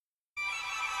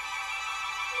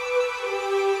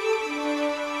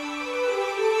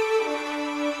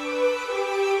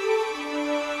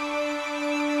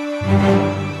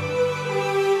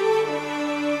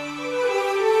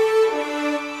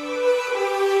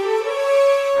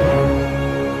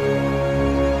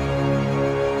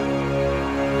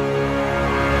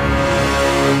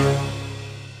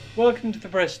Welcome to the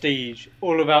Prestige,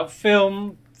 all about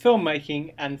film,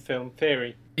 filmmaking and film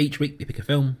theory. Each week we pick a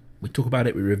film, we talk about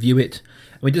it, we review it,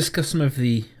 and we discuss some of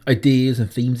the ideas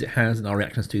and themes it has and our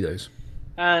reactions to those.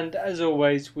 And as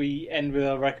always, we end with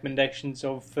our recommendations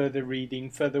of further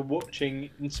reading, further watching,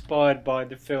 inspired by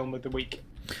the film of the week.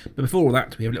 But before all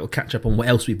that, we have a little catch up on what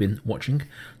else we've been watching.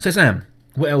 So Sam,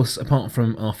 what else apart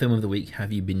from our film of the week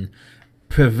have you been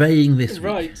purveying this week?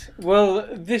 Right, well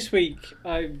this week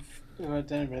I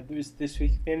don't know whether it was this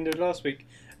week, the end of last week.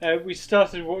 We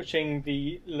started watching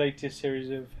the latest series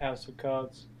of House of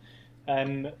Cards.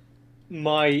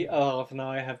 My half and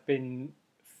I have been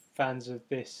fans of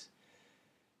this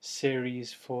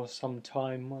series for some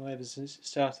time, ever since it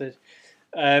started.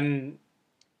 I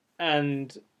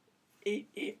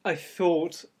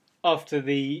thought after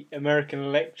the American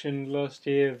election last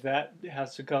year that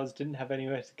House of Cards didn't have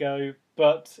anywhere to go,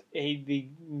 but the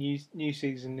new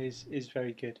season is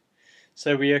very good.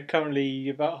 So we are currently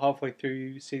about halfway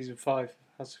through season 5 of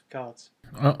House of Cards.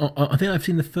 I think I've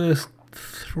seen the first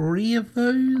 3 of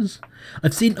those.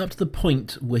 I've seen up to the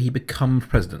point where he becomes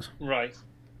president. Right.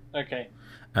 Okay.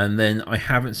 And then I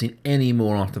haven't seen any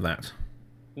more after that.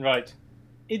 Right.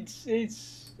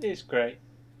 It's great.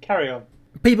 Carry on.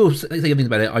 People say good things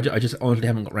about it. I just honestly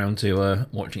haven't got around to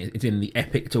watching it. It's in the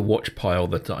epic to watch pile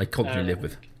that I constantly live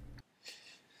with.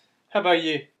 How about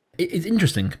you? It's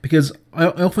interesting because I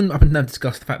often up and down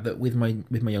discuss the fact that with my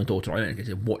young daughter I don't get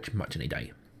to watch much in a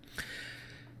day.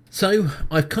 So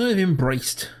I've kind of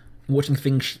embraced watching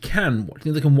things she can watch,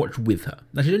 things I can watch with her.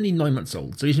 Now she's only 9 months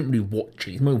old, so she isn't really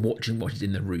watching. She's more watching what she's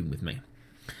in the room with me.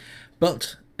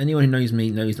 But anyone who knows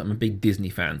me knows that I'm a big Disney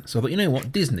fan. So I thought, you know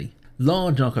what, Disney,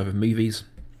 large archive of movies,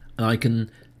 and I can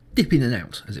dip in and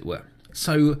out, as it were.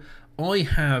 So I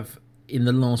have, in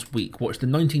the last week, watched the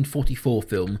 1944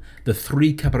 film, The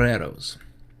Three Caballeros.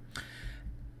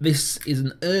 This is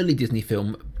an early Disney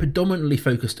film, predominantly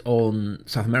focused on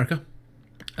South America,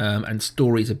 and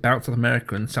stories about South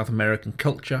America and South American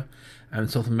culture and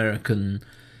South American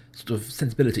sort of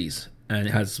sensibilities. And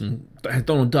it has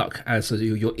Donald Duck as sort of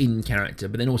your in character,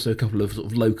 but then also a couple of sort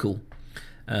of local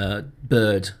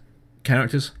bird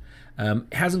characters.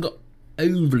 It hasn't got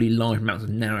overly large amounts of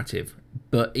narrative,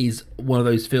 but is one of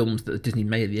those films that Disney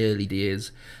made in the early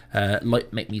years,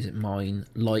 like Make Music Mine,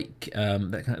 like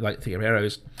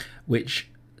Figueroa's, which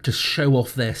just show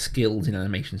off their skills in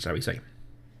animation, shall we say.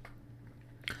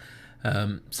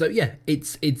 So yeah,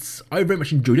 it's I very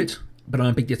much enjoyed it, but I'm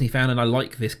a big Disney fan and I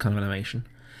like this kind of animation.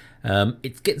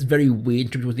 It gets very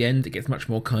weird towards the end. It gets much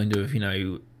more kind of,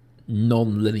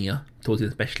 non-linear towards the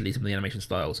end, especially some of the animation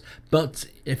styles. But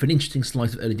for an interesting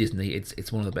slice of early Disney,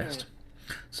 it's one of the best.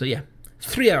 So yeah,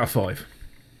 3 out of 5.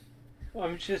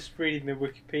 I'm just reading the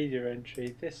Wikipedia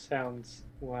entry. This sounds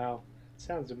wow. It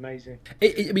sounds amazing.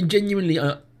 Genuinely,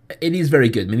 it is very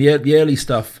good. I mean, the early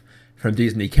stuff from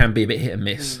Disney can be a bit hit and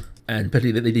miss, and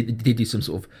particularly they did do some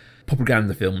sort of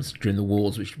propaganda films during the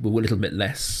wars, which were a little bit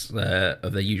less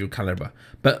of their usual calibre.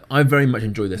 But I very much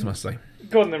enjoy this, I must say.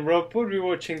 Go on then, Rob. What are we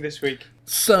watching this week?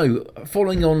 So,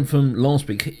 following on from last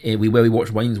week, where we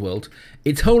watched Wayne's World,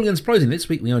 it's wholly unsurprising this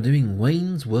week we are doing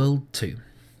Wayne's World 2.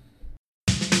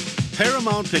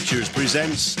 Paramount Pictures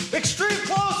presents Extreme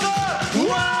Closer!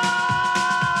 Wow!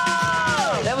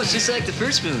 That was just like the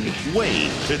first movie.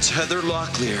 Wayne. It's Heather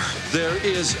Locklear. There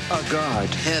is a God.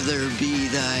 Heather be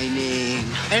thy name.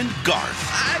 And Garth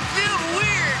I feel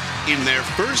weird. in their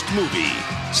first movie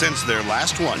since their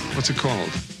last one. What's it called?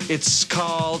 It's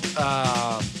called,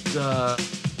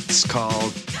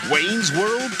 Wayne's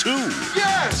World 2.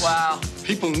 Yes! Wow.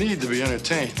 People need to be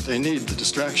entertained. They need the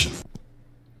distraction.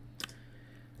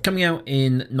 Coming out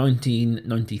in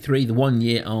 1993, the 1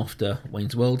 year after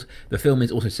Wayne's World, the film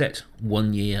is also set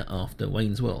 1 year after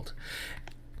Wayne's World.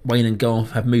 Wayne and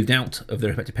Garth have moved out of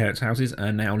their respective parents' houses and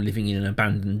are now living in an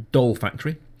abandoned doll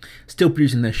factory, still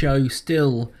producing their show,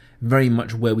 still very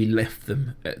much where we left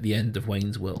them at the end of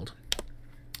Wayne's World.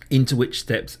 Into which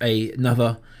steps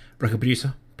another record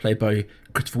producer, played by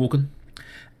Christopher Walken,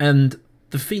 and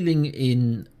the feeling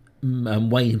in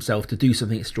Wayne himself to do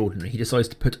something extraordinary. He decides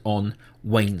to put on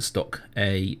Waynestock,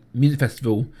 a music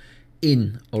festival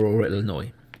in Aurora,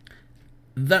 Illinois.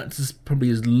 That's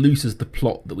probably as loose as the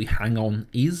plot that we hang on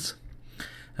is.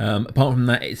 Apart from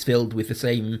that, it's filled with the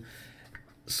same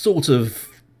sort of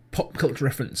pop culture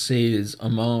references,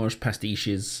 homage,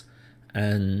 pastiches,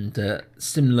 and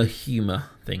similar humour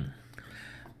thing.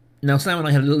 Now, Sam and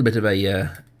I had a little bit of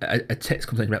a text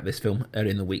conversation about this film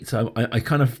earlier in the week, so I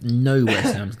kind of know where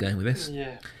Sam's going with this.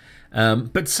 Yeah.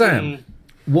 But Sam,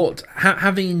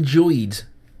 having enjoyed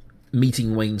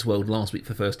meeting Wayne's World last week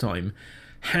for the first time,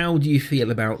 how do you feel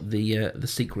about the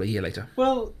sequel a year later?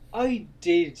 Well, I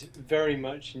did very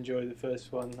much enjoy the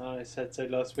first one. I said so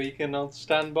last week, and I'll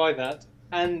stand by that.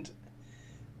 And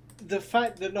the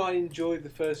fact that I enjoyed the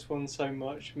first one so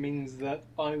much means that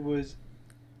I was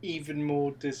even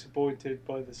more disappointed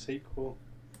by the sequel.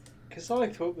 Because I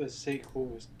thought the sequel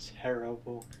was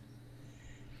terrible.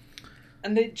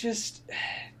 And it just...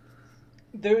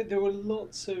 There were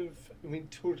lots of... We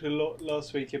talked a lot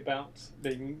last week about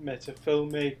being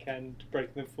metafilmic and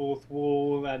breaking the fourth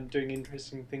wall and doing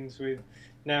interesting things with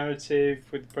narrative,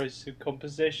 with the process of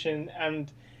composition,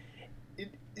 and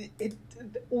it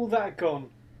all that gone.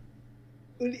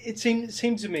 It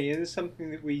seemed to me, and it's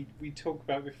something that we talked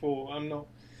about before. I'm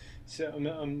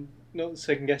not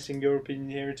second guessing your opinion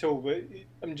here at all, but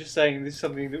I'm just saying this is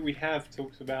something that we have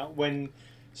talked about when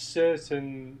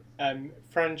certain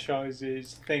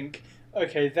franchises think,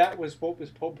 okay, that was what was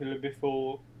popular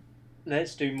before,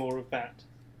 let's do more of that.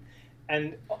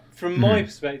 And from my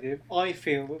perspective, I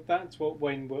feel that that's what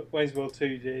Wayne's World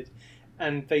 2 did,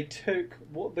 and they took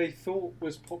what they thought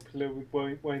was popular with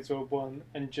Wayne's World 1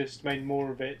 and just made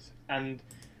more of it, and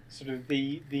sort of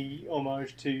the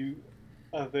homage to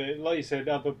other, like you said,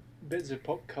 other bits of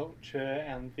pop culture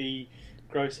and the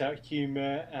gross out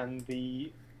humour and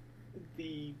the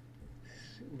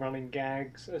running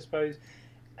gags, I suppose.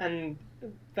 And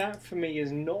that, for me,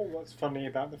 is not what's funny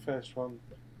about the first one.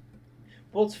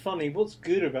 What's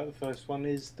good about the first one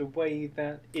is the way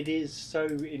that it is so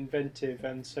inventive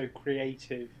and so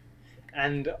creative.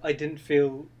 And I didn't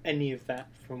feel any of that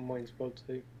from Wayne's World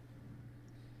 2.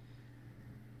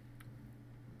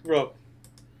 Rob?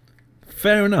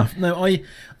 Fair enough. No,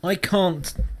 I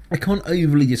can't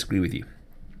overly disagree with you.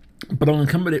 But I'm going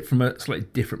to come at it from a slightly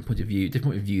different point of view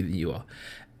than you are.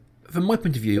 From my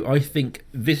point of view, I think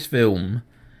this film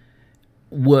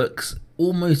works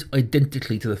almost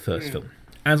identically to the first film.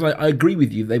 As I agree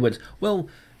with you, they went, well,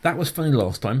 that was funny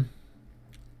last time,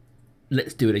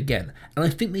 let's do it again. And I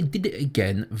think they did it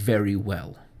again very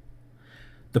well.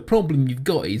 The problem you've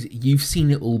got is you've seen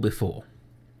it all before.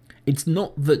 It's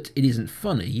not that it isn't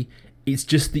funny, it's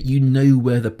just that you know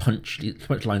where the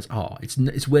punchlines are.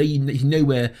 It's where you know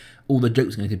where all the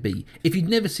jokes are going to be. If you'd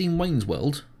never seen Wayne's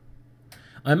World,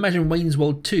 I imagine Wayne's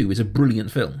World 2 is a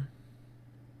brilliant film.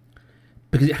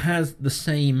 Because it has the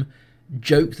same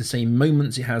jokes, the same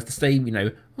moments, it has the same,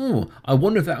 I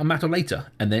wonder if that'll matter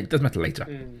later. And then it does matter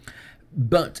later.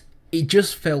 But it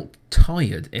just felt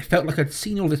tired. It felt like I'd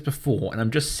seen all this before and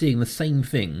I'm just seeing the same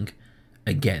thing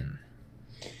again.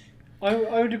 I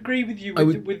would agree with you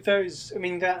with those. I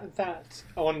mean, that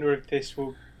I wonder if this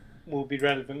will be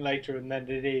relevant later, and then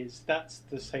it is. That's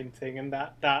the same thing, and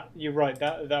that you're right.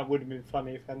 That would have been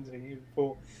funny if I hadn't seen it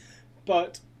before.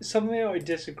 But something I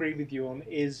disagree with you on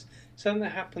is something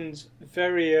that happens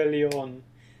very early on,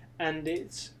 and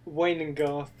it's Wayne and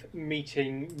Garth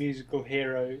meeting musical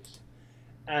heroes,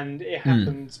 and it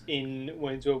happens in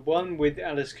Wayne's World 1 with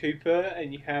Alice Cooper,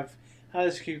 and you have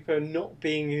Alice Cooper not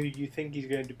being who you think he's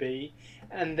going to be,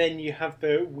 and then you have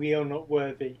the "we are not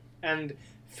worthy." And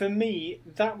for me,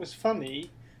 that was funny,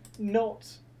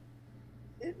 not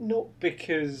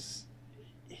because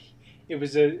it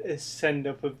was a send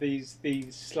up of these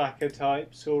slacker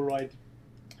types, or I'd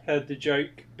heard the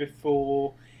joke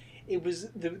before. It was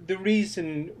the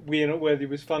reason "we are not worthy"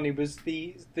 was funny was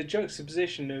the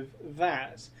juxtaposition of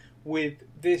that with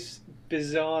this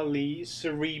bizarrely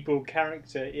cerebral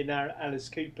character in Alice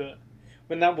Cooper,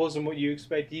 when that wasn't what you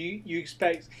expect. You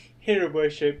expect hero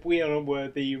worship, we are not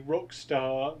worthy, rock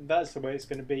star, that's the way it's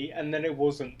going to be, and then it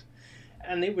wasn't.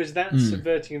 And it was that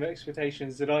subverting of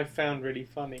expectations that I found really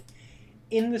funny.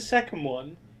 In the second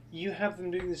one, you have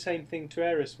them doing the same thing to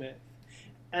Aerosmith,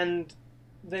 and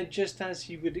they're just as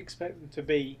you would expect them to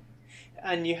be.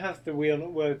 And you have the "we are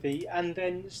not worthy," and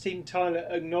then Steven Tyler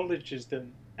acknowledges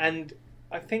them. And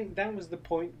I think that was the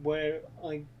point where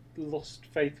I lost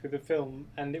faith with the film,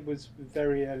 and it was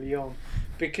very early on,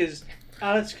 because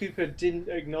Alice Cooper didn't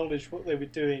acknowledge what they were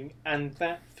doing, and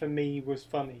that for me was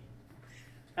funny.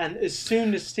 And as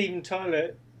soon as Steven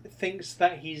Tyler thinks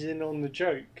that he's in on the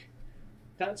joke,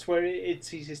 that's where it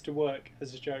ceases to work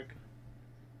as a joke.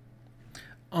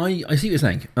 I see what you're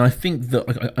saying, and I think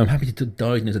that I'm happy to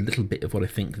diagnose a little bit of what I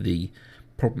think the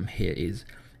problem here is.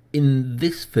 In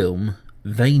this film,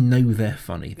 they know they're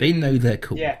funny. They know they're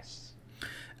cool. Yes.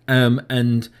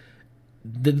 And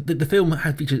the film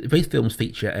both films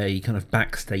feature a kind of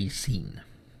backstage scene.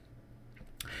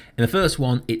 In the first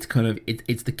one, it's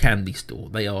it's the candy store.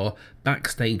 They are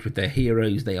backstage with their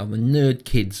heroes. They are the nerd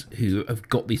kids who have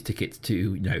got these tickets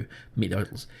to meet their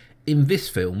idols. In this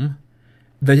film,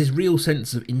 there's this real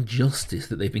sense of injustice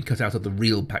that they've been cut out of the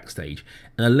real backstage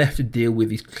and are left to deal with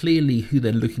these clearly who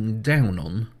they're looking down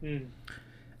on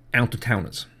out of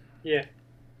towners. Yeah.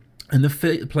 And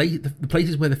the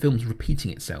places where the film's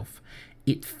repeating itself,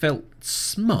 it felt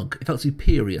smug. It felt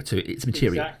superior to its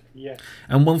material. Exactly, yeah.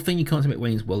 And one thing you can't say about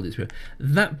Wayne's World is,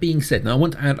 that being said, now I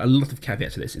want to add a lot of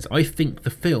caveats to this, is I think the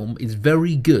film is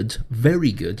very good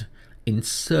in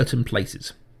certain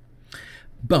places.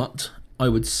 But I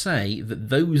would say that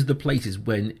those are the places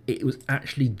when it was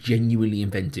actually genuinely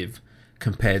inventive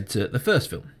compared to the first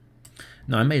film.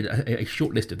 Now, I made a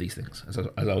short list of these things as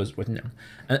I was writing down,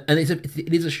 and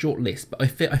it is a short list, but I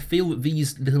feel that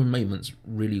these little moments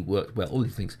really worked well. All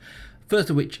these things.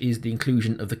 First of which is the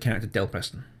inclusion of the character Del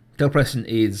Preston. Del Preston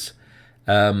is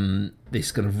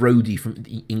this kind of roadie from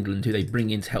England who they bring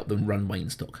in to help them run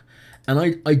Wayne Stock,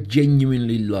 and I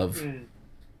genuinely love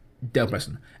Del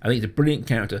Preston. I think he's a brilliant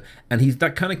character, and he's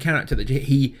that kind of character that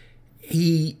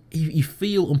you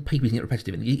feel on paper he's getting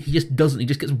repetitive, and he just doesn't. He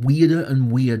just gets weirder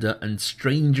and weirder and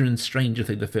stranger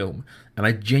through the film, and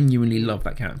I genuinely love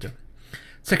that character.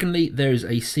 Secondly, there is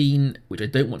a scene which I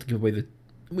don't want to give away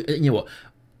you know what,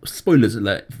 spoilers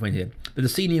alert for here.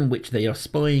 There's a scene in which they are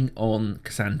spying on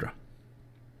Cassandra.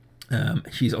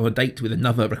 She's on a date with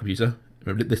another record producer.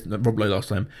 Remember this, Rob Lowe last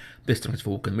time. This time it's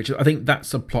Falcon, which I think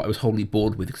that's a plot I was wholly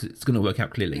bored with because it's going to work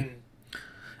out clearly.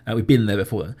 We've been there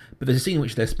before, but there's a scene in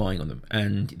which they're spying on them,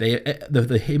 and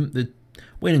the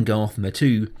Wayne and Garth and their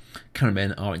two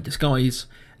cameramen are in disguise.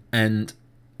 And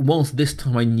whilst this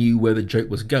time I knew where the joke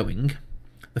was going,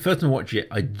 the first time I watched it,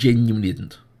 I genuinely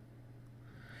didn't.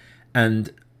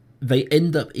 And they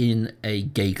end up in a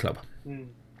gay club,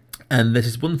 and there's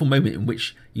this wonderful moment in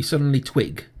which you suddenly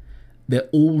twig they're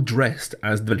all dressed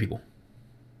as the village people.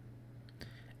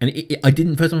 And I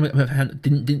didn't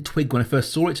didn't twig when I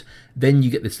first saw it. Then you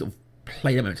get this sort of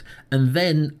play moment, and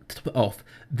then to top it off,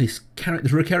 this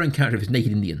recurring character of this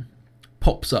naked Indian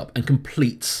pops up and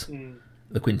completes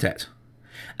the quintet.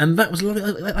 And that was lovely.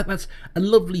 That's a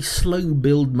lovely slow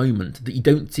build moment that you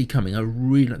don't see coming. I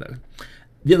really like that.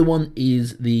 The other one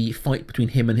is the fight between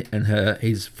him and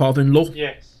his father-in-law.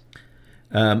 Yes.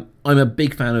 I'm a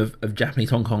big fan of Japanese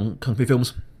Hong Kong kung fu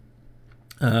films.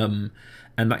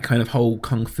 And that kind of whole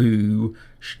kung fu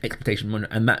exploitation,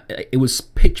 and that it was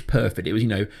pitch perfect. It was,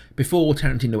 before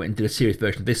Tarantino went and did a serious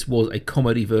version, this was a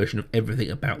comedy version of everything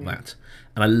about that,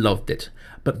 and I loved it.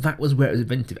 But that was where it was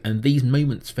inventive, and these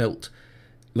moments felt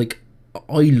like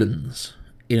islands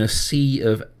in a sea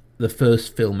of the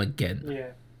first film again.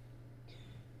 Yeah.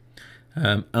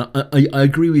 I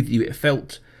agree with you. It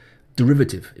felt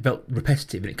derivative, it felt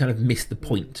repetitive, and it kind of missed the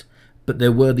point. But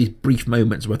there were these brief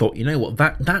moments where I thought, you know what,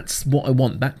 that's what I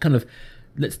want. That kind of,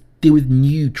 let's deal with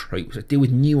new tropes, let's deal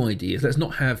with new ideas. Let's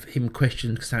not have him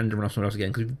question Cassandra and someone else again,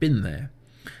 because we've been there.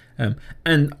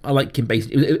 And I like Kim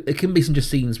Basinger. Kim Basinger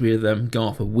scenes with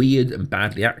Garth are weird and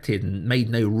badly acted and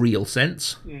made no real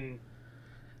sense.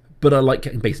 But I like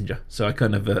Kim Basinger, so I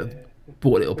kind of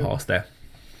brought a little past there.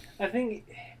 I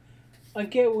think I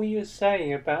get what you're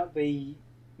saying about the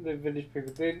village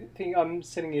people. The thing, I'm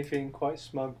sitting here feeling quite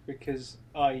smug because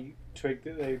I twigged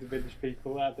that they were the village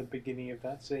people at the beginning of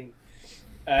that scene.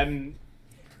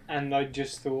 And I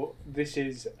just thought, this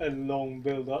is a long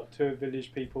build up to a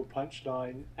village people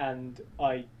punchline, and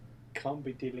I can't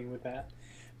be dealing with that.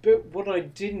 But what I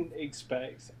didn't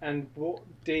expect, and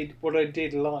what I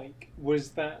did like,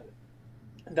 was that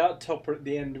topper at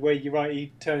the end where you're right,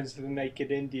 he turns to the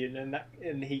naked Indian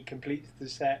and he completes the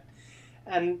set.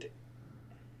 And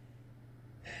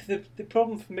the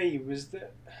problem for me was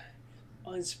that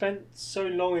I spent so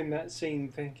long in that scene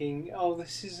thinking, oh,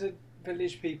 this is a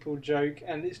village people joke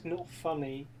and it's not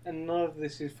funny, and none of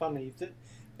this is funny, that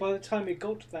by the time it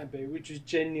got to that bit, which was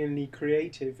genuinely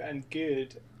creative and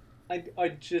good, I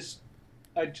just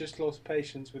lost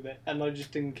patience with it, and I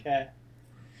just didn't care.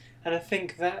 And I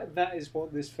think that is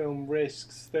what this film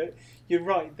risks. That you're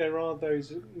right, there are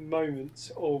those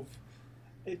moments of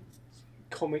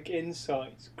comic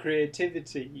insight,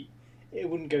 creativity. It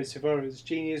wouldn't go so far as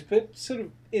genius, but sort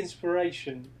of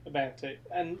inspiration about it.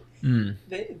 And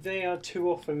they are too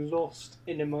often lost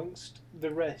in amongst the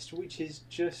rest, which is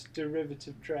just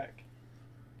derivative track.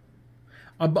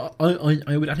 I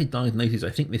would actually diagnose.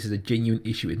 I think this is a genuine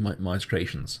issue with Myers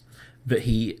Creations, that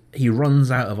he runs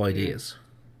out of ideas.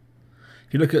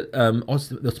 If you look at the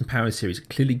Austin Powers series, it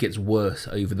clearly gets worse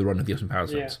over the run of the Austin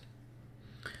Powers films.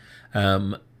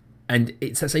 And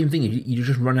it's that same thing. You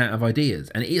just run out of ideas,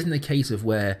 and it isn't a case of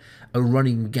where a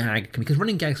running gag because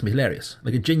running gags can be hilarious.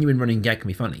 Like a genuine running gag can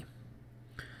be funny,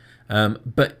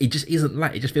 but it just isn't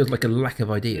that. It just feels like a lack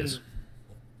of ideas.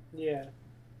 Yeah.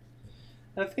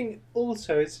 I think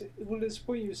also it's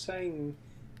what you were saying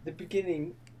at the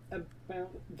beginning about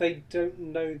they don't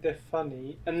know they're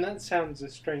funny, and that sounds a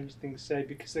strange thing to say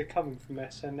because they're coming from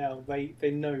SNL.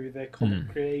 They know they're comic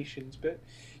creations, but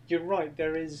you're right.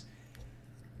 There is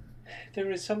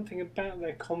something about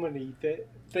their comedy that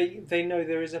they know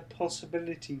there is a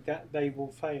possibility that they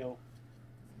will fail.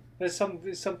 There's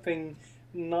something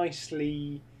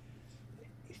nicely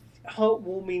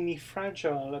heartwarmingly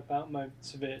fragile about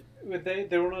moments of it. Where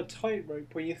they're on a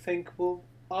tightrope where you think, well,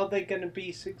 are they going to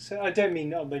be successful? I don't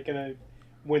mean are they going to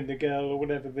win the girl or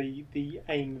whatever the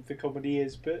aim of the comedy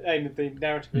is, but aim of the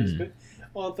narrative is, but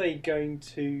are they going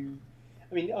to?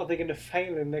 I mean, are they going to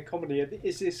fail in their comedy?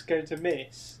 Is this going to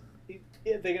miss?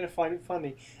 Are they going to find it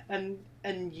funny? And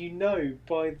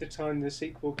by the time the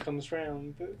sequel comes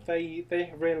round that they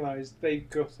have realised they've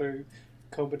got a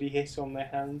comedy hit on their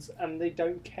hands and they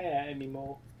don't care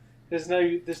anymore. There's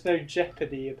no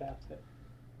jeopardy about it.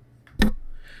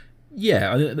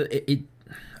 Yeah, I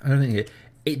don't think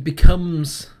it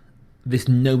becomes this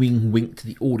knowing wink to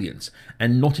the audience,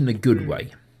 and not in a good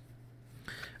way.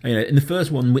 You know, in the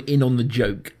first one, we're in on the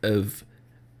joke of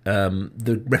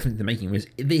the reference they're making was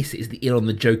this is the in on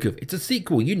the joke of it's a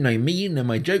sequel. You know me, you know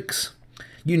my jokes.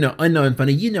 You know I know I'm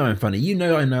funny. You know I'm funny. You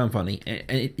know I know I'm funny.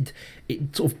 And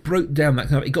it sort of broke down that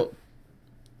kind of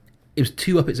it was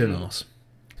too up its own arse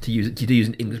to use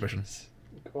an English expression.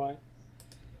 Quite.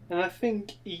 And I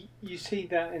think you see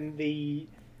that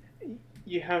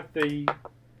you have the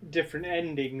different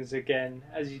endings again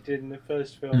as you did in the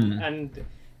first film, and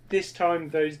this time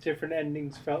those different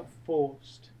endings felt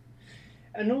forced.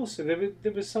 And also,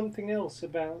 there was something else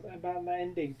about that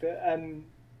ending that, and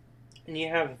you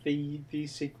have the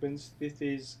sequence. This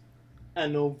is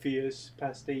an obvious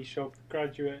pastiche of The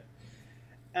Graduate,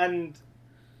 and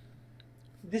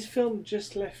this film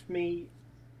just left me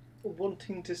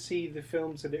wanting to see the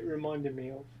films that it reminded me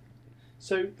of.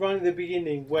 So right at the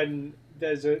beginning, when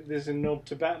there's a nod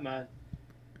to Batman,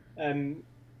 and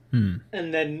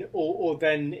then or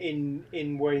then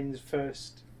in Wayne's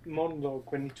first monologue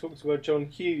when he talks about John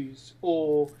Hughes,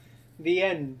 or the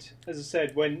end, as I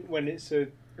said, when it's a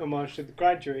homage to The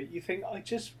Graduate, you think I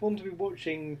just want to be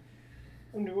watching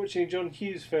a John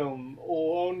Hughes film,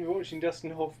 or I want to be watching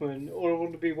Dustin Hoffman, or I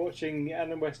want to be watching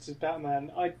Adam West as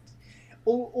Batman.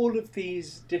 All of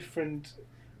these different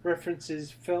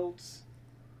references felt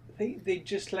they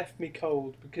just left me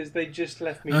cold because they just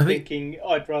left me thinking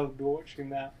I'd rather be watching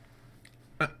that.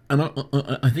 And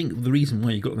I think the reason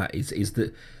why you got that is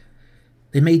that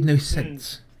they made no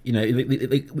sense. You know,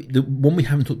 the one we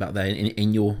haven't talked about there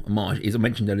in your homage is I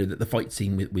mentioned earlier that the fight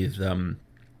scene with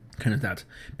kind of that,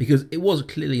 because it was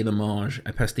clearly an homage,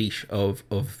 a pastiche of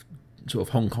sort of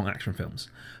Hong Kong action films,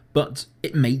 but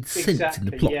it made sense in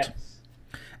the plot. Yes.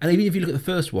 And even if you look at the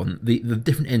first one, the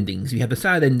different endings, you had the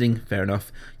sad ending, fair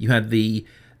enough. You had the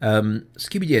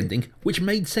Scooby-Doo ending, which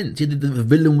made sense. The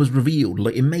villain was revealed.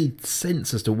 Like, it made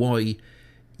sense as to why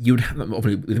you would have that,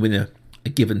 obviously within a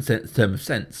given term of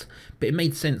sense, but it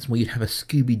made sense where you'd have a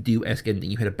Scooby-Doo-esque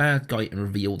ending. You had a bad guy and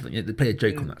revealed. They played a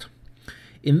joke on that.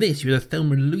 In this, you had a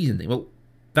Thelma and Louise ending. Well,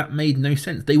 that made no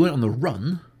sense. They weren't on the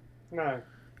run. No.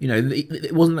 You know,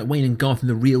 it wasn't like Wayne and Garth in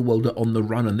the real world are on the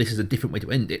run and this is a different way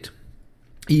to end it.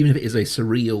 Even if it is a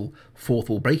surreal fourth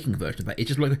wall breaking version of that, it's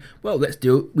just like, well, let's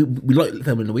do it. We like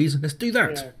Thelma and Louise, let's do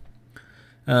that.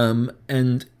 Yeah.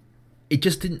 And it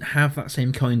just didn't have that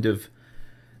same kind of,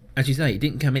 as you say, it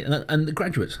didn't come in. And The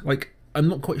Graduate, like, I'm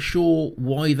not quite sure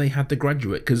why they had The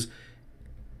Graduate, because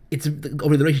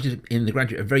obviously the relationships in The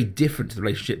Graduate are very different to the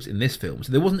relationships in this film.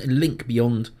 So there wasn't a link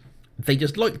beyond they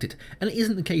just liked it. And it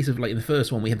isn't the case of, like, in the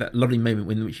first one, we had that lovely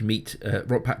moment in which you meet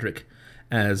Rob Patrick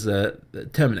as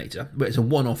Terminator, but it's a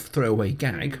one-off throwaway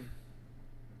gag.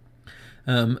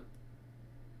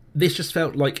 This just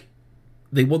felt like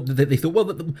they thought, well,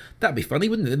 that'd be funny,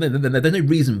 wouldn't it? There's no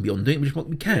reason beyond doing it, which is what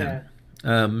we can.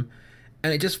 Yeah.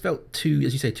 And it just felt too,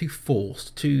 as you say, too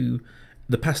forced. The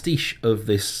pastiche of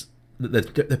this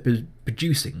that they're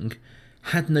producing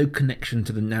had no connection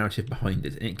to the narrative behind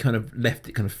it, and it kind of left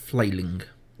it kind of flailing.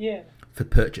 Yeah. For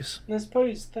purchase. And I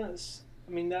suppose that's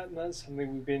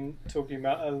something we've been talking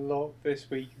about a lot this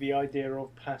week, the idea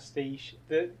of pastiche.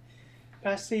 That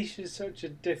pastiche is such a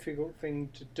difficult thing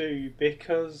to do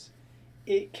because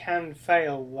it can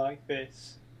fail like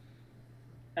this.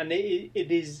 And it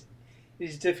is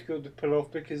difficult to pull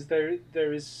off because there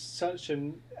is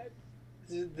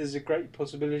there's a great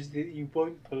possibility that you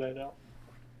won't pull it off.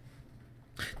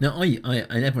 Now, and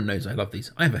everyone knows I love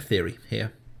these. I have a theory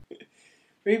here.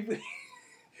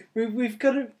 We've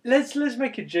got to let's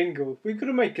make a jingle. We've got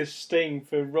to make a sting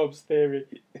for Rob's theory.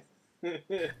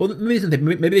 Well, maybe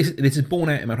this is borne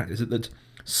out in my practice that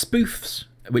spoofs,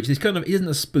 which is kind of isn't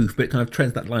a spoof, but it kind of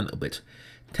treads that line a little bit,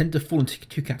 tend to fall into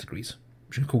two categories,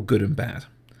 which are called good and bad.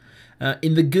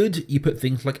 In the good, you put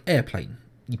things like Airplane.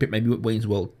 You put maybe Wayne's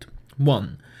World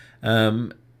 1.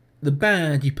 The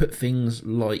bad, you put things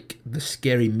like the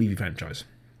Scary Movie franchise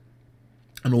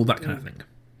and all that kind of thing.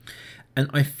 And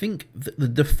I think that the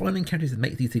defining characters that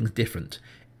make these things different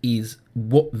is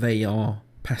what they are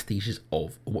pastiches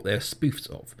of, or what they're spoofs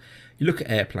of. You look at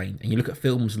Airplane, and you look at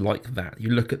films like that. You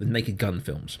look at the Naked Gun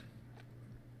films.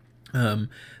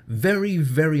 Very,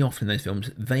 very often in those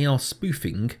films, they are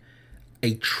spoofing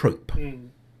a trope.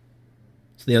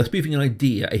 So they are spoofing an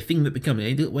idea, a thing that becomes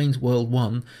Wayne's World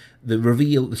 1, the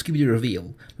reveal, the Scooby-Doo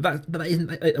reveal. But that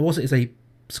isn't. It wasn't as a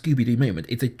Scooby-Doo moment.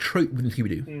 It's a trope within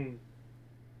Scooby-Doo.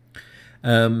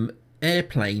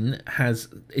 Airplane has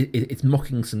it's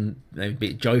mocking some, be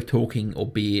it jive talking or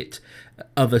be it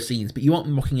other scenes, but you aren't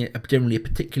mocking it generally a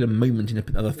particular moment in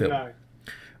another film. No.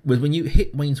 Whereas when you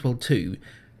hit Wayne's World 2,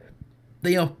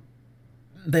 they are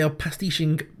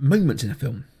pastiching moments in a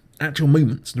film, actual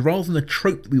moments, rather than a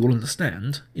trope that we all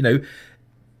understand.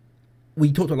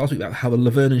 We talked about last week about how the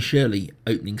Laverne and Shirley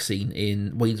opening scene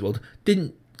in Wayne's World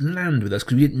didn't land with us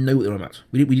because we didn't know what they were about.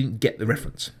 We didn't get the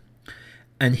reference.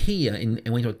 And here in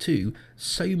Wayne's World 2,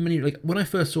 so many, like when I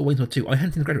first saw Wayne's World 2, I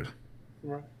hadn't seen The Graduate.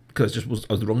 Right. Because I was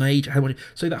the wrong age.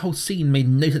 So that whole scene made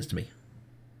no sense to me.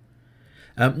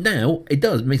 Now it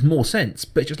does, it makes more sense,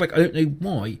 but it's just like I don't know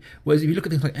why. Whereas if you look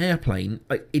at things like Airplane,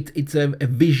 like it's a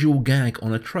visual gag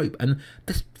on a trope, and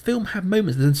this film had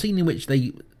moments. There's a scene in which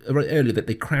they right earlier that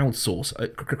they crowd surf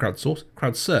at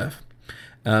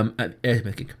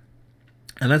airmaking,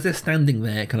 and as they're standing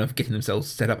there, kind of getting themselves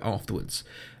set up afterwards,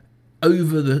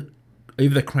 over the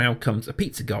crowd comes a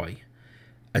pizza guy,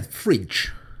 a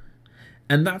fridge,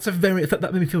 and that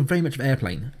made me feel very much of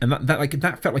Airplane, and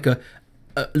that felt like a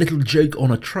little joke on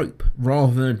a trope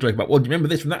rather than a joke about, well, do you remember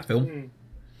this from that film?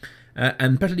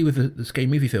 And particularly with the Scary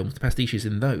Movie films, the pastiches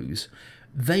in those,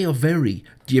 they are very,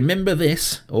 do you remember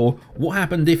this? Or what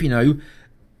happened if, the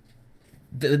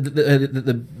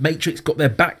Matrix got their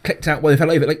back kicked out while they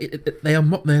fell over?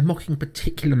 They're mocking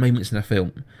particular moments in a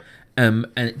film. And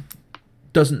it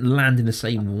doesn't land in the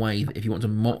same way that if you want to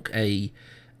mock a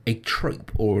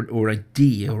trope or an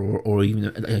idea or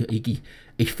even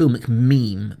a filmic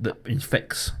meme that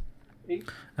infects.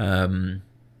 One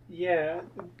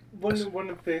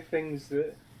of the things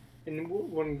that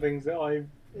I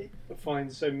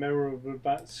find so memorable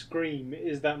about Scream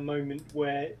is that moment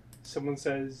where someone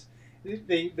says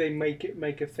they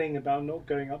make a thing about not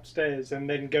going upstairs and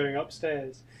then going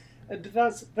upstairs, and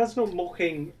that's not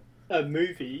mocking a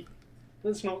movie.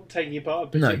 That's not taking apart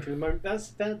a particular moment.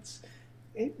 That's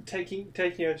taking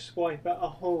a swipe at a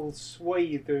whole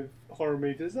swathe of horror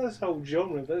movies. That's a whole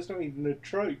genre. That's not even a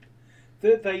trope.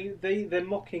 They're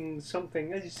mocking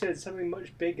something, as you said, something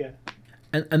much bigger.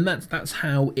 And that's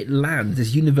how it lands.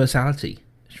 This universality,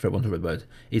 for want of a word,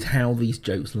 is how these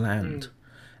jokes land.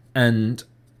 And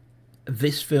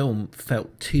this film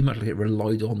felt too much like it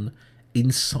relied on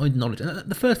inside knowledge. And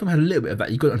the first film had a little bit of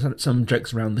that. You got some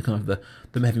jokes around the kind of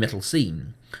the heavy metal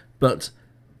scene, but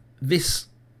this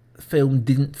film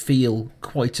didn't feel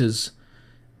quite as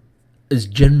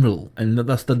general, and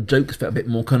thus the jokes felt a bit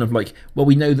more kind of like, well,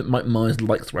 we know that Mike Myers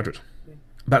likes The Graduate.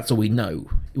 That's all we know.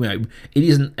 It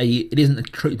isn't a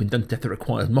trope been done to death that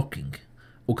requires mocking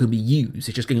or can be used.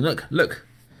 It's just going, look,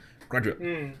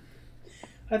 Graduate.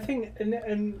 I think,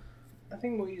 and I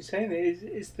think what you're saying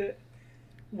is that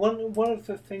one of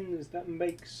the things that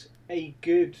makes a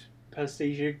good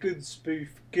pastiche, a good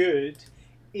spoof, good,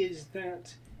 is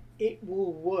that it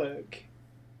will work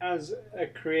as a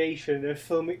creation, a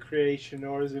filmic creation,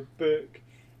 or as a book,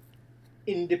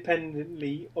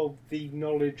 independently of the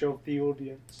knowledge of the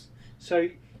audience. So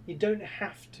you don't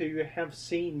have to have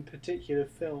seen particular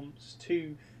films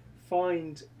to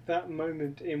find that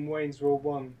moment in Wayne's World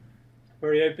 1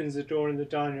 where he opens the door in the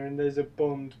diner and there's a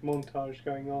Bond montage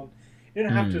going on. You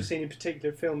don't have to have seen a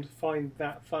particular film to find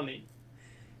that funny.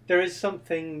 There is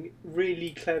something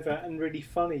really clever and really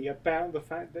funny about the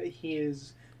fact that he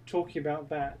is talking about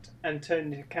that and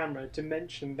turning the camera to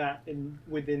mention that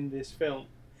within this film.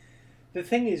 The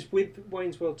thing is, with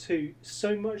Wayne's World 2,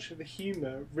 so much of the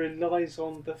humour relies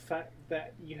on the fact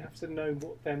that you have to know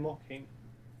what they're mocking.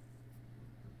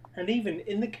 And even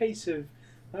in the case of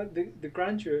the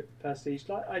Graduate pastiche,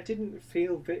 I didn't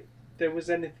feel that there was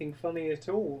anything funny at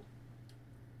all.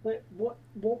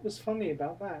 What was funny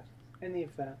about that? Any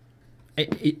of that?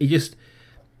 It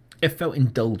felt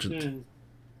indulgent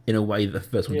in a way that the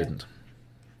first one didn't.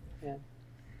 Yeah.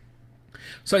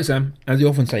 So, Sam, as you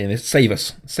often say in this, save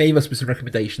us. Save us with some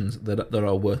recommendations that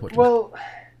are worth watching. Well,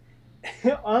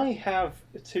 I have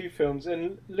 2 films,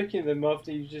 and looking at them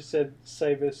after you just said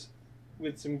save us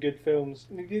with some good films,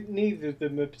 neither of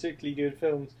them are particularly good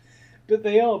films, but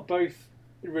they are both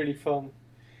really fun.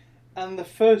 And the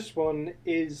first one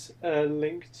is a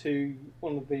link to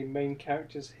one of the main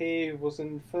characters here, who was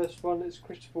in the first one. It's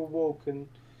Christopher Walken,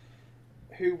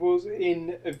 who was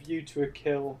in A View to a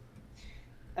Kill.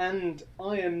 And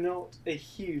I am not a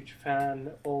huge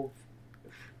fan of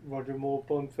Roger Moore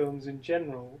Bond films in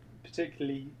general,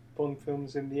 particularly Bond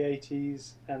films in the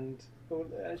 80s and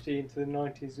actually into the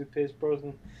 90s with Pierce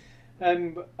Brosnan.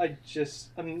 I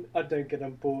don't get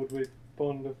on board with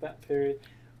Bond of that period.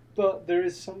 But there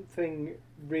is something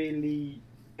really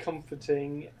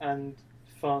comforting and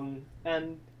fun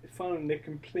in a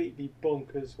completely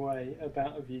bonkers way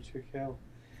about A View to a Kill.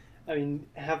 I mean,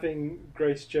 having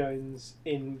Grace Jones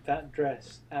in that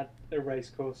dress at a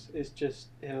racecourse is just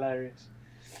hilarious.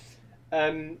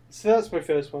 So that's my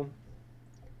first one.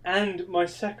 And my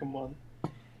second one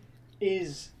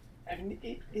is...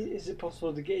 is it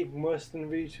possible to get even worse than A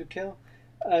View to a Kill?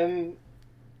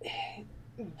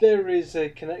 There is a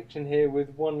connection here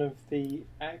with one of the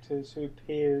actors who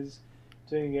appears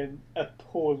doing an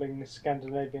appalling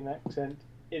Scandinavian accent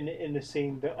in a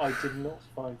scene that I did not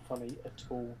find funny at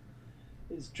all.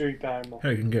 It's Drew Barrymore.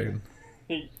 Hogan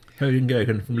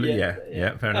Gergen from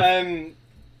yeah, fair enough.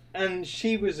 And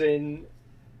she was in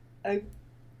I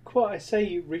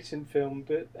say recent film,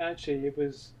 but actually it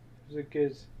was a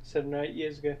good 7 or 8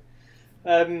 years ago.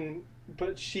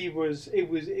 But it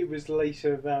was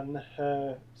later than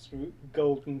her sort of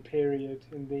golden period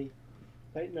in the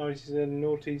late 90s and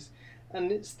noughties, and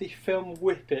it's the film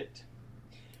Whip It,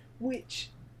 which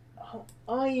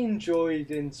I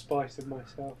enjoyed in spite of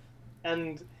myself,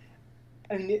 and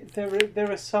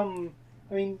there are some.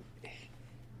 I mean,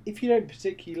 if you don't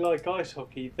particularly like ice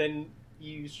hockey, then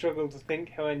you struggle to think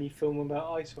how any film about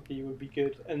ice hockey would be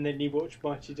good, and then you watch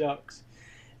Mighty Ducks,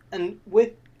 and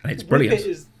it's brilliant. Whip It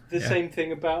is the same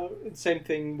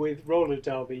thing with roller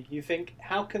derby. You think,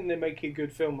 how can they make a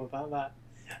good film about that?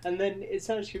 And then it's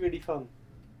actually really fun.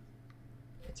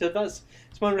 So it's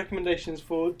my recommendations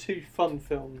for 2 fun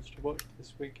films to watch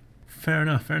this week. Fair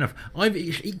enough. I've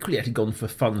equally actually gone for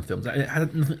fun films. It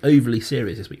had nothing overly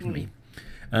serious this week for me.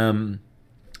 And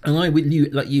I, with you,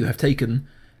 like you, have taken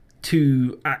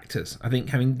 2 actors. I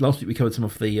think last week we covered some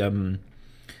of the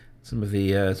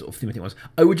sort of thematic ones.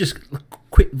 I would just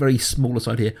quick, very small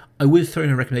aside here. I would throw in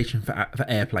a recommendation for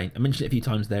Airplane. I mentioned it a few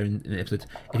times there in the episode.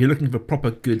 If you're looking for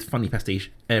proper good, funny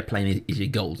pastiche, Airplane is your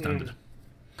gold standard.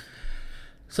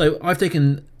 So I've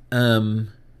taken the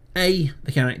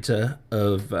character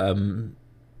of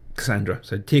Cassandra,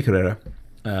 so Tia Carrera,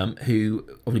 who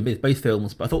obviously made both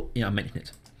films, but I thought I'd mention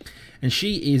it. And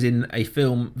she is in a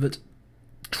film that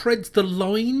treads the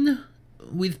line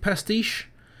with pastiche,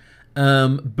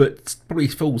 but probably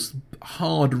falls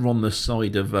harder on the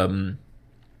side of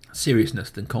seriousness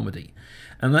than comedy.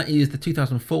 And that is the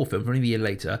 2004 film, only a year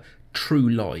later, True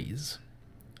Lies.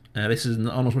 This is an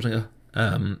Arnold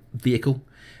Schwarzenegger vehicle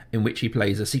in which he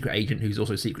plays a secret agent who's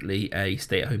also secretly a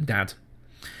stay-at-home dad.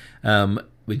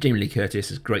 With Jamie Lee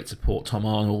Curtis as great support. Tom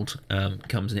Arnold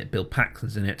comes in it, Bill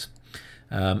Paxton's in it,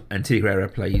 and Tia Carrera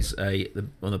plays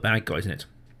one of the bad guys in it.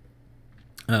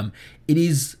 It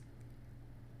is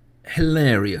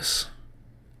hilarious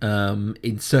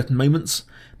in certain moments.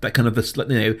 That kind of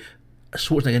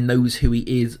Schwarzenegger knows who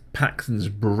he is. Paxton's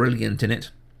brilliant in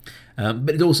it, but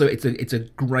it's a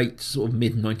great sort of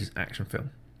mid-90s action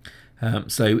film.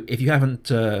 So if you haven't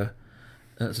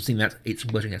seen that, it's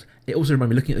worth it. It also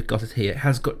reminds me, looking at the cast here, it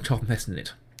has got Charlton Heston in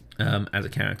it as a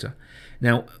character.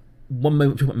 Now, one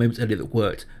moment, talking about moments earlier that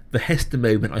worked, the Heston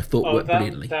moment I thought worked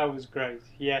brilliantly. That was great.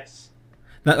 Yes.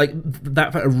 That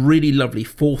felt a really lovely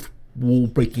fourth wall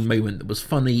breaking moment that was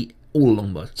funny all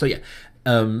along the way. So yeah,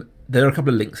 there are a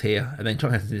couple of links here, and then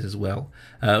Charlton Heston is as well.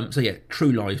 So yeah,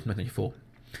 True Lies, 1994.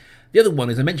 The other one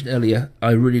is, I mentioned earlier,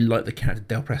 I really liked the character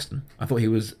Dale Preston. I thought he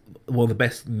was one of the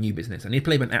best new business, and he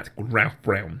played by an actor called Ralph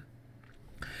Brown.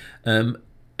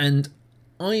 And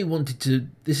I wanted to...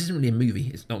 This isn't really a movie.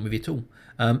 It's not a movie at all.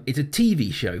 It's a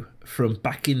TV show from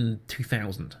back in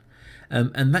 2000.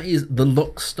 And that is the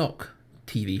Lock Stock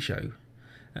TV show.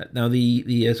 Now, the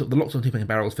sort of the Lock, Stock and Two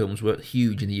Barrels films were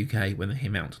huge in the UK when they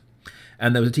came out.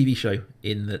 And there was a TV show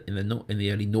in the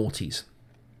early noughties.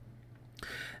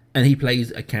 And he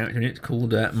plays a character in it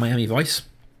called Miami Vice.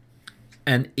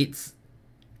 And it's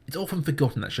often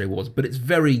forgotten, that show was, but it's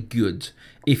very good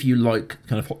if you like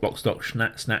kind of Lock, Stock,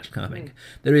 Snatch kind of thing.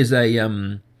 There is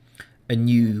a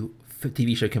new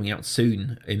TV show coming out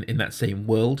soon in that same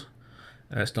world,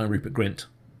 starring Rupert Grint.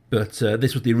 But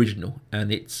this was the original,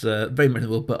 and it's very much in the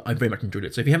world, but I very much enjoyed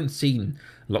it. So if you haven't seen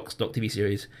Lock, Stock TV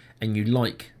series and you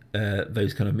like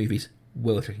those kind of movies,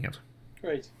 worth checking out.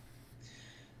 Great.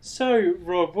 So,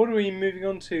 Rob, what are we moving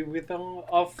on to with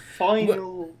our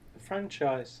final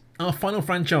franchise? Our final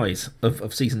franchise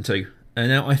of season 2. And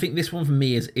now I think this one for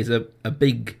me is a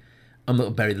big... I'm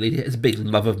not bury the lead here. It's a big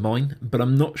love of mine, but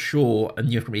I'm not sure, and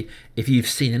you have to be, if you've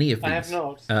seen any of these. I have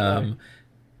not. No.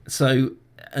 So,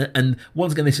 and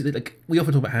once again, this is like we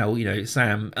often talk about how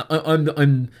Sam.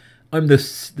 I'm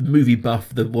the movie buff,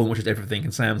 the one who watches everything,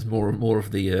 and Sam's more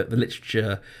of the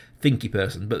literature thinky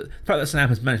person. But the fact that Sam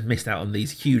has managed to miss out on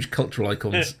these huge cultural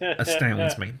icons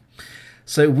astounds me.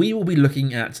 So we will be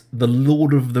looking at the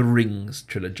Lord of the Rings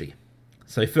trilogy.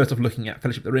 So first off, looking at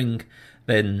Fellowship of the Ring,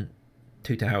 then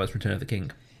Two Towers, Return of the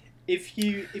King. If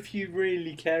you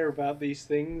really care about these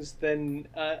things, then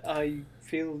I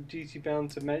feel duty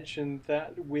bound to mention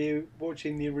that we're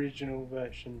watching the original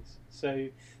versions, so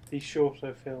the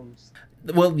shorter films.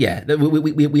 Well, yeah,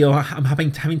 we are. I'm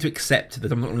having to accept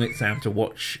that I'm not going to get Sam to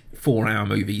watch 4-hour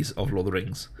movies of Lord of the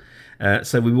Rings.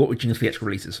 So we're watching the theatrical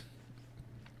releases.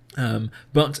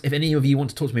 But if any of you want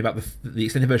to talk to me about the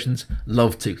extended versions,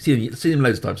 love to. See them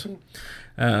loads of times.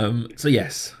 So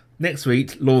yes, next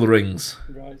week, Lord of the Rings.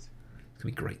 Right. It's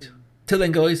going to be great. Till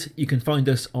then, guys, you can find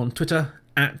us on Twitter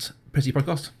at Pastiche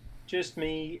Podcast. Just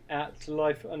me at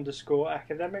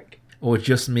life_academic. Or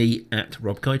just me at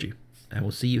Rob Kaiju. And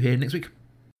we'll see you here next week.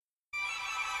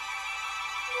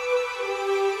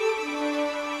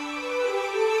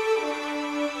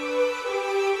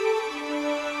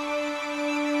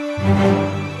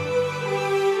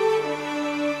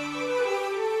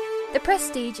 The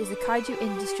Prestige is a Kaiju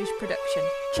Industries production.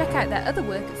 Check out their other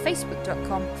work at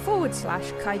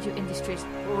facebook.com/Kaiju Industries.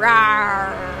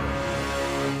 Rawr!